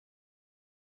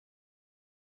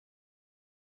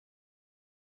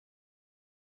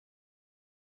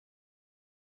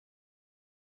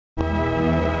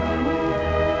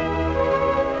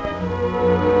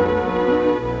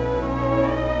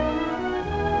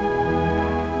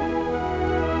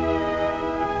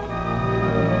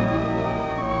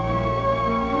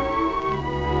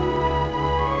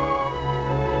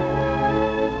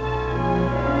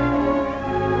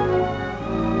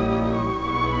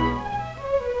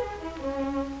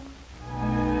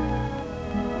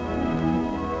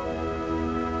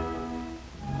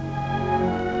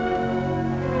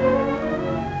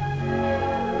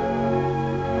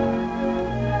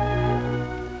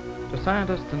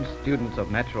scientists and students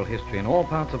of natural history in all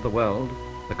parts of the world,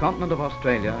 the continent of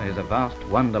Australia is a vast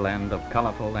wonderland of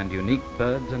colourful and unique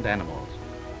birds and animals.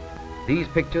 These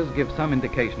pictures give some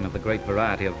indication of the great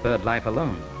variety of bird life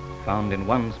alone, found in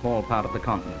one small part of the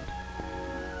continent.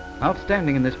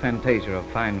 Outstanding in this fantasia of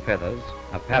fine feathers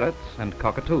are parrots and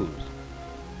cockatoos.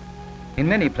 In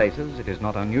many places it is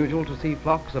not unusual to see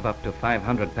flocks of up to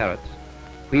 500 parrots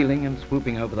wheeling and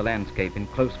swooping over the landscape in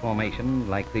close formation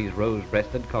like these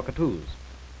rose-breasted cockatoos,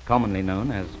 commonly known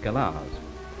as galahs.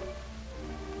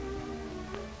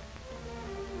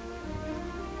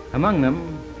 Among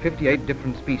them, 58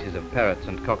 different species of parrots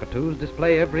and cockatoos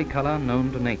display every colour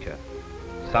known to nature.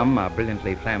 Some are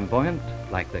brilliantly flamboyant,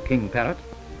 like the king parrot.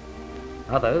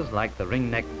 Others, like the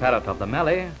ring-necked parrot of the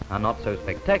Mallee, are not so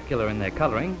spectacular in their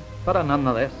colouring, but are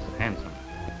nonetheless handsome.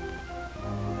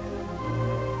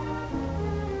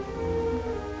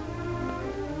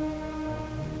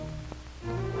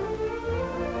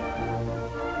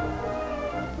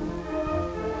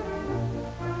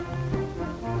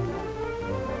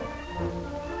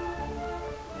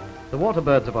 The water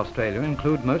birds of Australia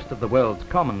include most of the world's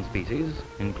common species,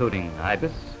 including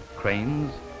ibis,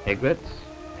 cranes, egrets,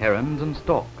 herons and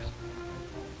storks.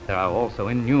 There are also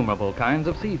innumerable kinds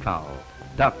of seafowl,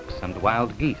 ducks and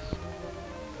wild geese.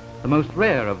 The most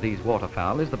rare of these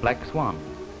waterfowl is the black swan,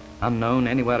 unknown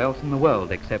anywhere else in the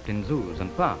world except in zoos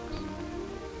and parks.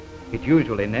 It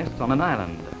usually nests on an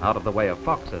island, out of the way of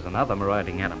foxes and other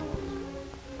marauding animals.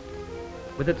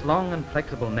 With its long and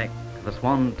flexible neck, the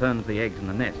swan turns the eggs in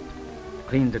the nest,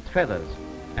 cleans its feathers,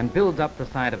 and builds up the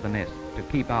side of the nest to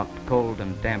keep out cold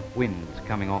and damp winds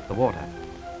coming off the water.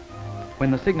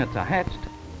 When the cygnets are hatched,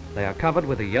 they are covered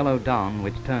with a yellow down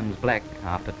which turns black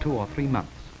after 2 or 3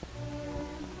 months.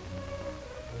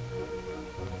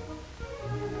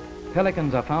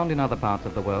 Pelicans are found in other parts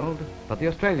of the world, but the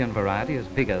Australian variety is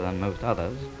bigger than most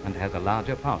others and has a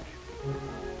larger pouch.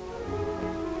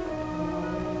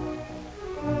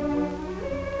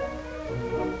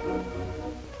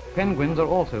 Penguins are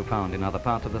also found in other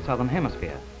parts of the southern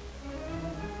hemisphere.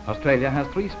 Australia has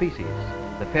 3 species,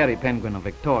 the fairy penguin of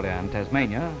Victoria and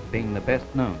Tasmania being the best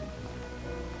known.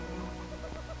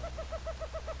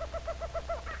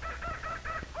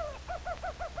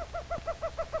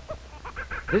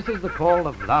 This is the call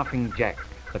of Laughing Jack,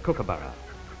 the kookaburra.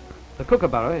 The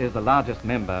kookaburra is the largest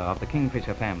member of the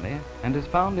kingfisher family and is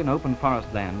found in open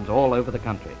forest lands all over the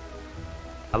country.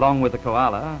 Along with the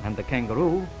koala and the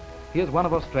kangaroo, he is one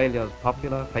of Australia's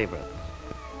popular favourites.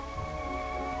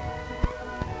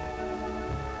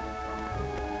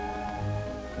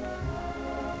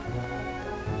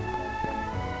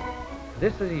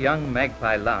 This is a young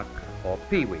magpie lark, or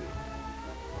peewee,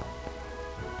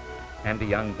 and a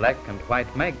young black and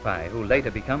white magpie who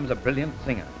later becomes a brilliant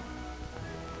singer.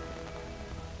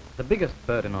 The biggest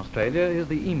bird in Australia is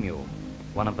the emu,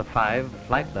 one of the 5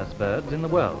 flightless birds in the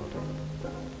world.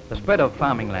 The spread of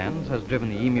farming lands has driven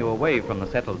the emu away from the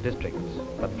settled districts,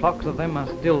 but flocks of them are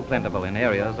still plentiful in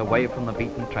areas away from the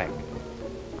beaten track.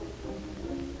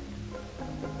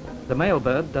 The male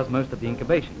bird does most of the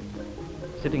incubation,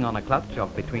 sitting on a clutch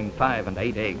of between 5 and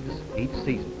 8 eggs each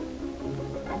season.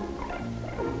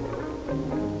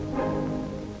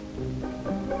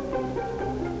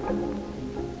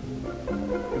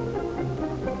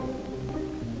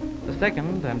 The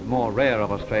second and more rare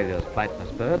of Australia's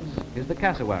flightless birds is the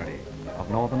cassowary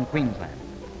of northern Queensland.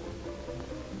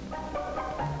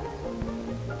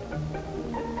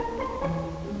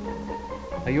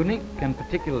 A unique and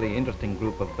particularly interesting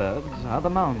group of birds are the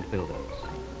mound builders,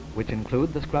 which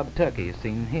include the scrub turkeys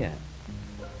seen here.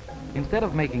 Instead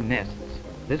of making nests,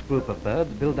 this group of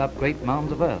birds build up great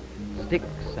mounds of earth,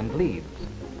 sticks and leaves,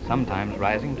 sometimes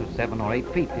rising to 7 or 8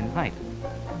 feet in height.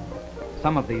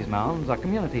 Some of these mounds are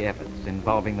community efforts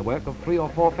involving the work of 3 or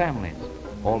 4 families,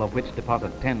 all of which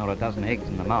deposit 10 or a dozen eggs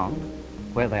in the mound,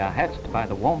 where they are hatched by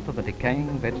the warmth of the decaying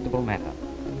vegetable matter.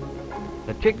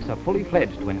 The chicks are fully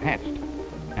fledged when hatched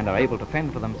and are able to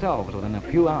fend for themselves within a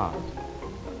few hours.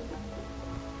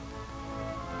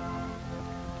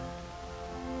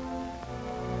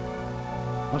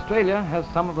 Australia has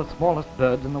some of the smallest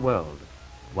birds in the world,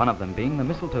 one of them being the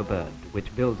mistletoe bird,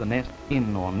 which builds a nest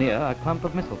in or near a clump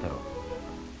of mistletoe.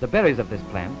 The berries of this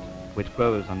plant, which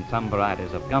grows on some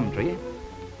varieties of gum tree,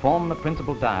 form the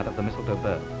principal diet of the mistletoe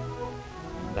bird.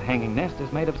 The hanging nest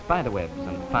is made of spider webs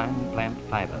and fine plant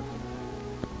fibers.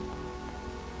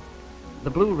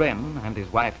 The blue wren and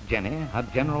his wife Jenny are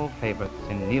general favourites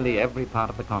in nearly every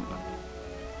part of the continent.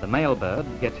 The male bird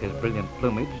gets his brilliant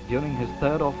plumage during his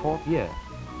 3rd or 4th year,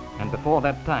 and before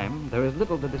that time there is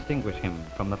little to distinguish him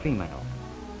from the female.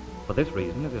 For this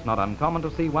reason, it is not uncommon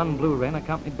to see one blue wren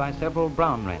accompanied by several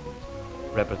brown wrens,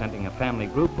 representing a family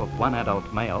group of one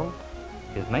adult male,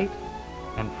 his mate,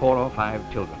 and 4 or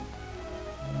 5 children.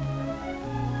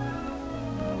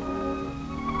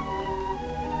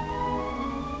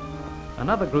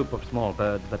 Another group of small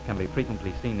birds that can be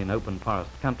frequently seen in open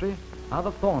forest country are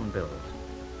the thornbills.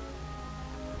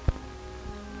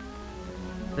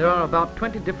 There are about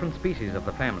 20 different species of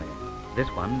the family, this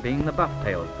one being the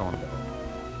buff-tailed thornbill.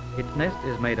 Its nest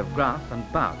is made of grass and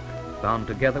bark, bound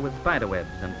together with spider webs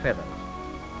and feathers.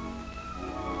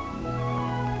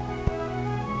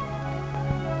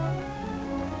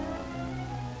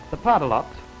 The pardalot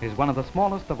is one of the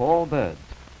smallest of all birds,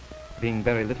 being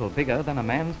very little bigger than a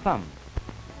man's thumb.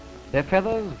 Their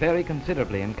feathers vary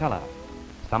considerably in color.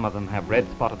 Some of them have red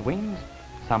spotted wings,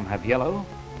 some have yellow,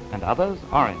 and others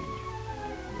orange.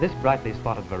 This brightly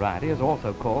spotted variety is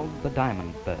also called the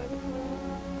diamond bird.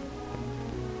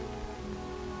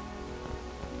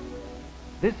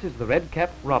 This is the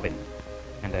red-capped robin,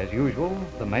 and as usual,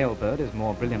 the male bird is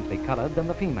more brilliantly colored than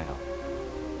the female.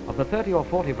 Of the 30 or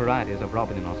 40 varieties of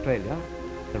robin in Australia,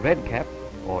 the red-cap,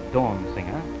 or dawn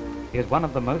singer, is one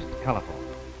of the most colorful.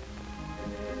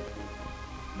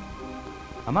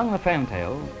 Among the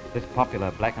fantails, this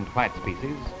popular black and white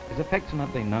species is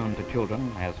affectionately known to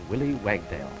children as Willie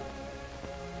Wagtail.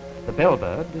 The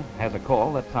bellbird has a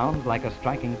call that sounds like a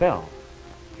striking bell.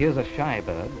 Here's a shy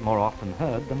bird more often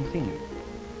heard than seen.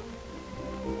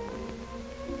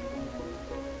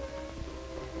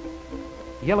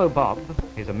 Yellow Bob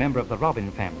is a member of the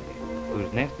robin family,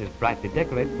 whose nest is brightly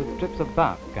decorated with strips of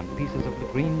bark and pieces of the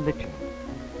green lichen.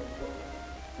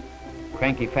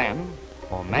 Cranky Fan,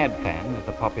 or Mad Fan, is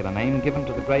the popular name given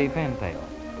to the grey fantail,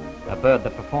 a bird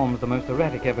that performs the most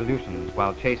erratic evolutions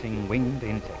while chasing winged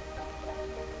insects.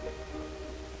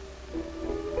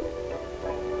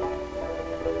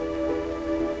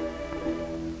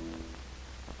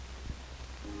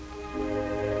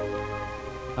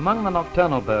 Among the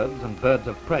nocturnal birds and birds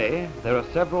of prey, there are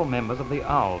several members of the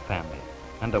owl family,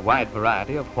 and a wide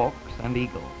variety of hawks and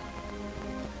eagles.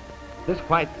 This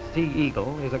white sea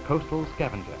eagle is a coastal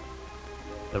scavenger.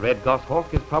 The red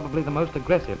goshawk is probably the most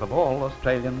aggressive of all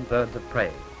Australian birds of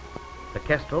prey. The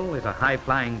kestrel is a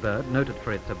high-flying bird noted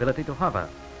for its ability to hover,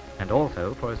 and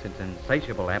also for its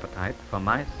insatiable appetite for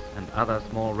mice and other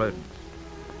small rodents.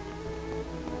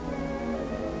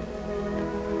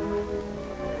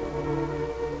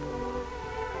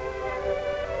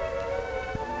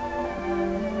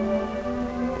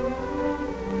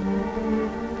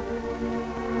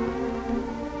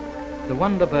 The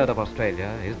wonder bird of Australia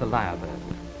is the lyre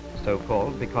bird, so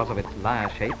called because of its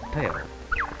lyre-shaped tail.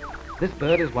 This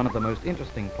bird is one of the most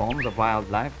interesting forms of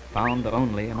wildlife found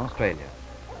only in Australia.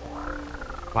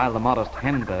 While the modest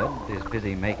hen bird is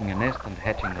busy making a nest and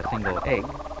hatching a single egg,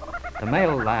 the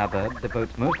male lyre bird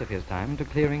devotes most of his time to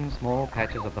clearing small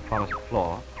patches of the forest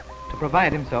floor to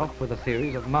provide himself with a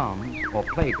series of mounds or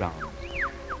playgrounds.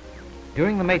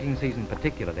 During the mating season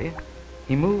particularly,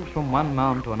 he moves from one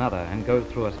mound to another and goes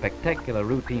through a spectacular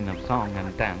routine of song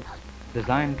and dance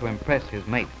designed to impress his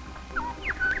mate.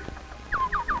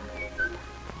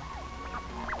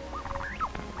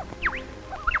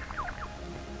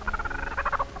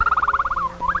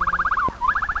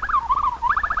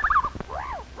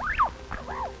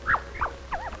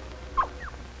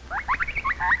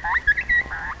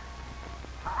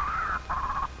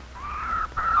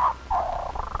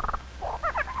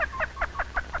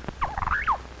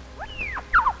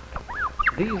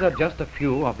 These are just a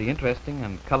few of the interesting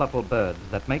and colourful birds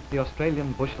that make the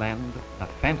Australian bushland a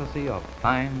fantasy of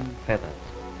fine feathers.